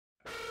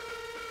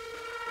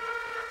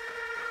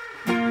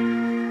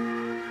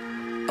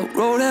I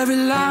wrote every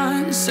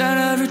line, sent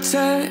every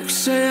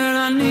text, saying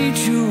I need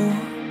you.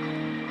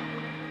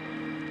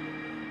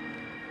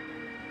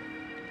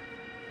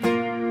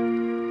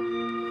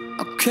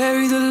 I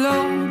carry the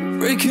load,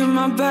 breaking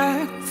my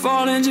back,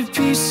 falling to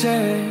pieces.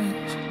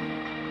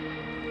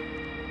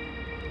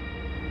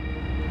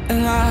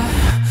 And I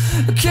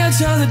can't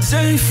tell the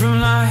day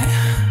from night.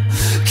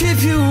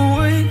 Keep you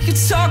awake, you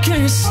talk in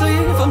your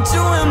sleep. I'm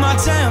doing my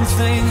damn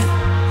thing.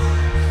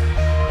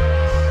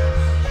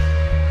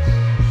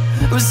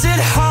 Was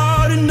it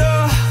hard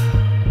enough?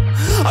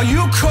 Are you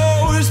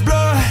cold as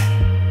blood?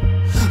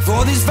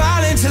 For these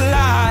violent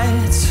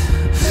lights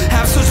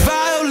have such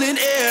violent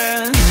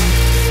ends.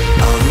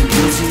 All the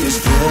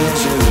guiltiest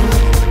pleasure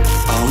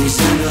always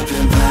end up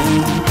in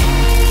pain.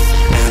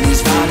 And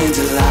these violent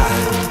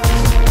lights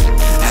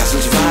have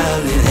such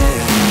violent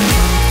ends.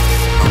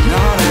 I'm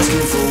not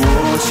asking for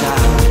war,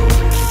 child,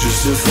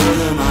 just to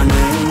further my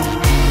name.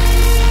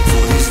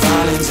 For these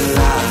violent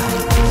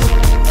lights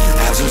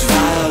have such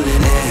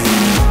violent ends.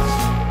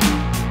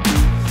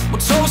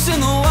 Toasting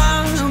the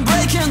wine and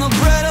breaking the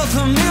bread of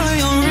a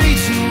million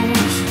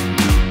rituals.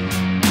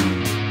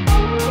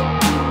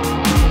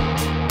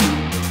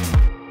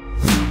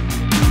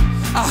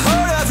 I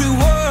heard every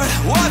word,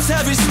 watched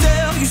every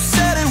step. You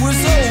said it was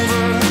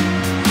over,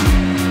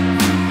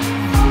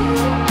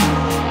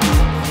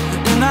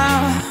 and I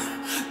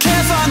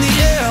can't find the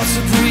air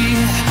to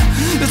breathe.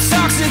 The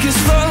toxic is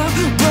full,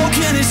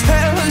 broken as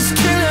hell, it's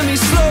killing me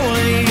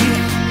slowly.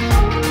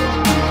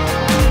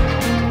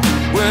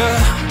 Well,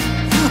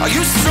 are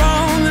you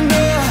strong enough?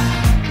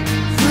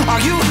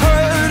 Are you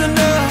hurt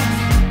enough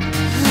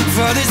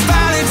for this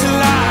violent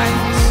life?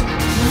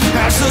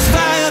 Have such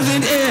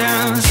violent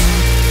ends.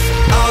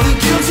 All the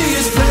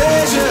guiltiest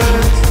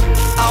pleasures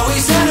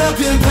always end up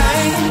in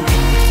pain.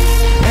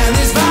 And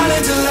this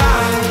violent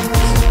life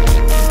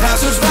have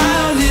such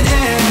violent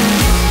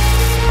ends.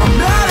 I'm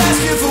not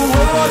asking for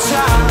war,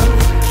 child,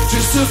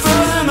 just to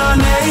further my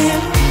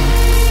name.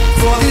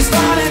 For this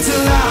violent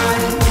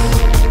life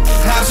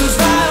have such violent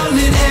ends.